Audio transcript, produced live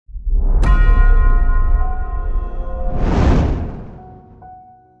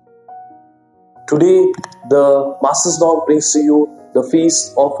Today, the Master's Log brings to you the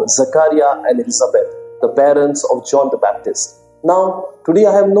feast of Zechariah and Elizabeth, the parents of John the Baptist. Now, today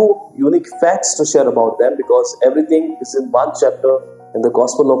I have no unique facts to share about them because everything is in one chapter in the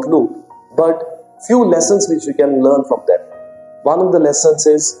Gospel of Luke, but few lessons which we can learn from them. One of the lessons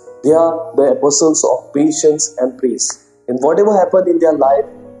is they are the apostles of patience and praise. In whatever happened in their life,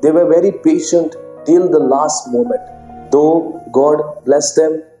 they were very patient till the last moment. Though God blessed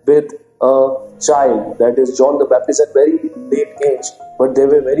them with a child, that is John the Baptist, at very late age, but they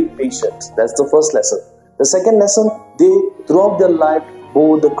were very patient. That's the first lesson. The second lesson, they throughout their life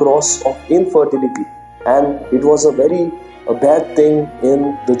bore the cross of infertility, and it was a very bad thing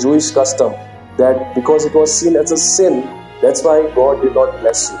in the Jewish custom, that because it was seen as a sin, that's why God did not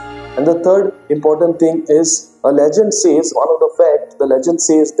bless you. And the third important thing is, a legend says, one of the facts, the legend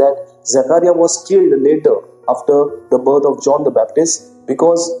says that Zechariah was killed later after the birth of John the Baptist,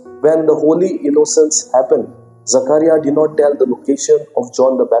 because when the holy innocents happened, Zechariah did not tell the location of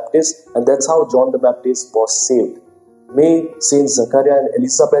John the Baptist, and that's how John the Baptist was saved. May Saint Zechariah and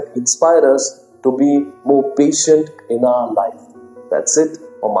Elizabeth inspire us to be more patient in our life. That's it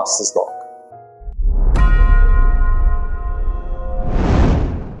on Master's Log.